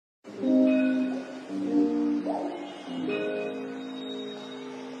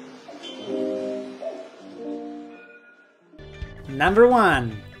Number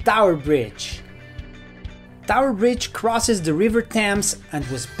 1. Tower Bridge. Tower Bridge crosses the River Thames and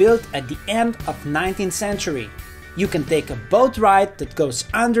was built at the end of 19th century. You can take a boat ride that goes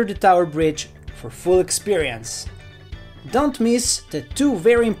under the Tower Bridge for full experience. Don't miss the two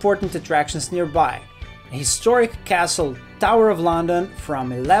very important attractions nearby: a historic castle, Tower of London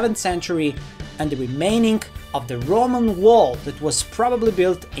from 11th century, and the remaining of the Roman wall that was probably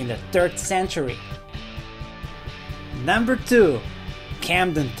built in the 3rd century. Number 2.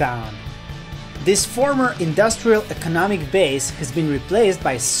 Camden Town. This former industrial economic base has been replaced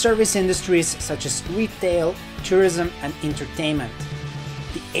by service industries such as retail, tourism and entertainment.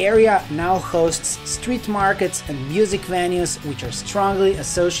 The area now hosts street markets and music venues which are strongly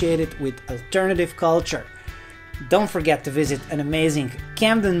associated with alternative culture. Don't forget to visit an amazing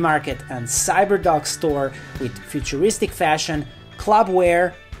Camden Market and Cyberdog store with futuristic fashion, club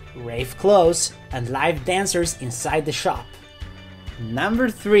wear, rave clothes and live dancers inside the shop. Number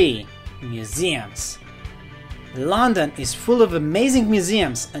 3. Museums. London is full of amazing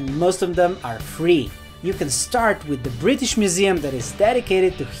museums and most of them are free. You can start with the British Museum that is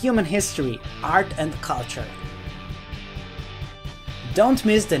dedicated to human history, art and culture. Don't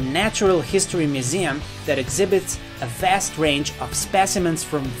miss the Natural History Museum that exhibits a vast range of specimens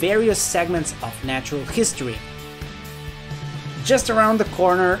from various segments of natural history. Just around the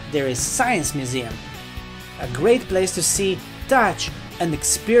corner there is Science Museum, a great place to see, touch and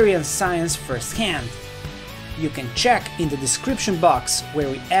experience science firsthand. You can check in the description box where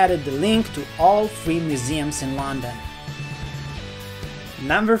we added the link to all 3 museums in London.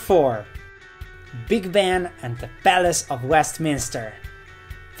 Number 4. Big Ben and the Palace of Westminster.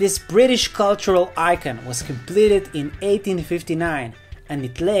 This British cultural icon was completed in 1859 and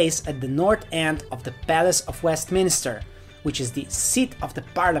it lays at the north end of the Palace of Westminster, which is the seat of the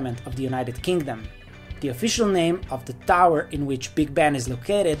Parliament of the United Kingdom. The official name of the tower in which Big Ben is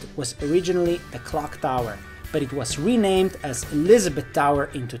located was originally the Clock Tower, but it was renamed as Elizabeth Tower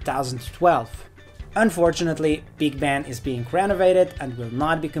in 2012. Unfortunately, Big Ben is being renovated and will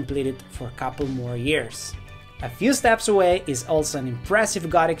not be completed for a couple more years. A few steps away is also an impressive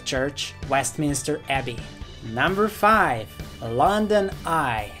Gothic church, Westminster Abbey. Number 5. London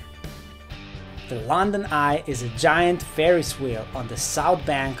Eye. The London Eye is a giant Ferris wheel on the south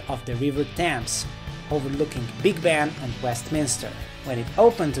bank of the River Thames, overlooking Big Ben and Westminster. When it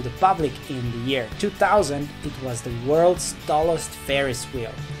opened to the public in the year 2000, it was the world's tallest Ferris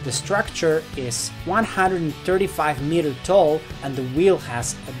wheel. The structure is 135 meters tall and the wheel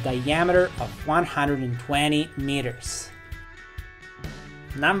has a diameter of 120 meters.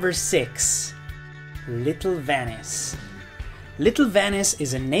 Number 6. Little Venice. Little Venice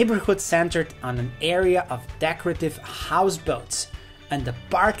is a neighborhood centered on an area of decorative houseboats and a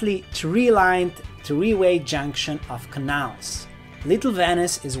partly tree-lined three-way junction of canals. Little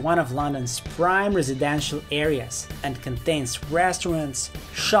Venice is one of London's prime residential areas and contains restaurants,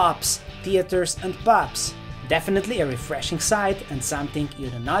 shops, theatres and pubs. Definitely a refreshing sight and something you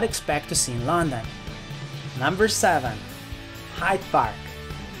do not expect to see in London. Number 7. Hyde Park.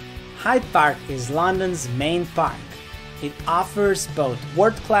 Hyde Park is London's main park. It offers both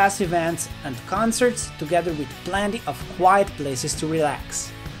world-class events and concerts together with plenty of quiet places to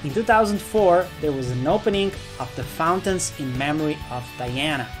relax. In 2004, there was an opening of the fountains in memory of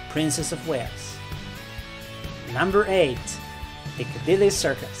Diana, Princess of Wales. Number 8. Piccadilly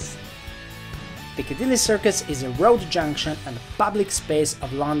Circus. Piccadilly Circus is a road junction and a public space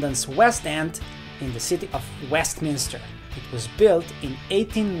of London's West End in the city of Westminster. It was built in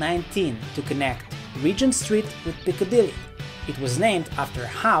 1819 to connect Regent Street with Piccadilly. It was named after a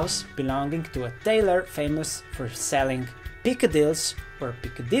house belonging to a tailor famous for selling piccadilles or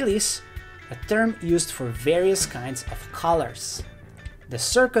piccadillies, a term used for various kinds of collars. The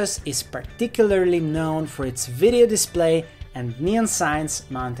circus is particularly known for its video display and neon signs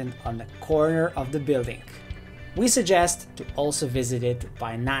mounted on the corner of the building. We suggest to also visit it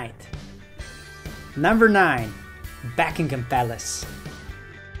by night. Number 9. Buckingham Palace.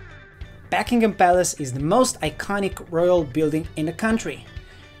 Buckingham Palace is the most iconic royal building in the country.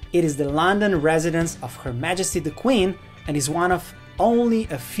 It is the London residence of Her Majesty the Queen and is one of only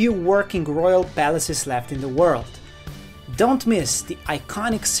a few working royal palaces left in the world. Don't miss the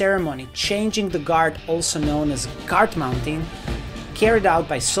iconic ceremony changing the guard, also known as guard mounting, carried out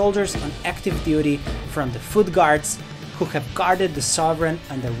by soldiers on active duty from the Foot Guards who have guarded the sovereign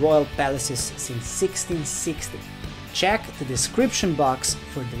and the royal palaces since 1660. Check the description box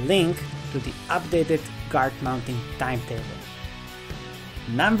for the link to the updated guard mounting timetable.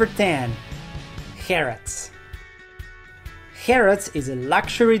 Number 10. Harrods. Harrods is a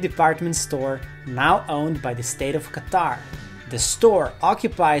luxury department store now owned by the state of Qatar. The store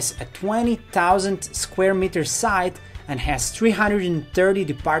occupies a 20,000 square meter site and has 330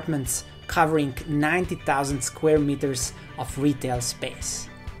 departments covering 90,000 square meters of retail space.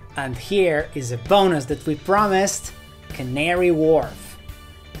 And here is a bonus that we promised: Canary Wharf.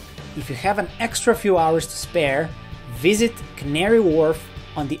 If you have an extra few hours to spare, visit Canary Wharf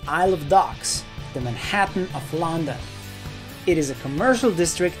on the Isle of Dogs, the Manhattan of London. It is a commercial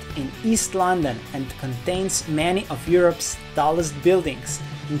district in East London and contains many of Europe's tallest buildings,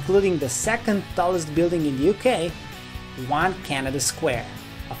 including the second tallest building in the UK, 1 Canada Square.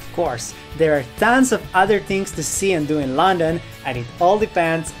 Of course, there are tons of other things to see and do in London, and it all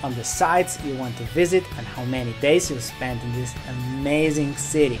depends on the sites you want to visit and how many days you'll spend in this amazing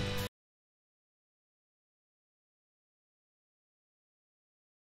city.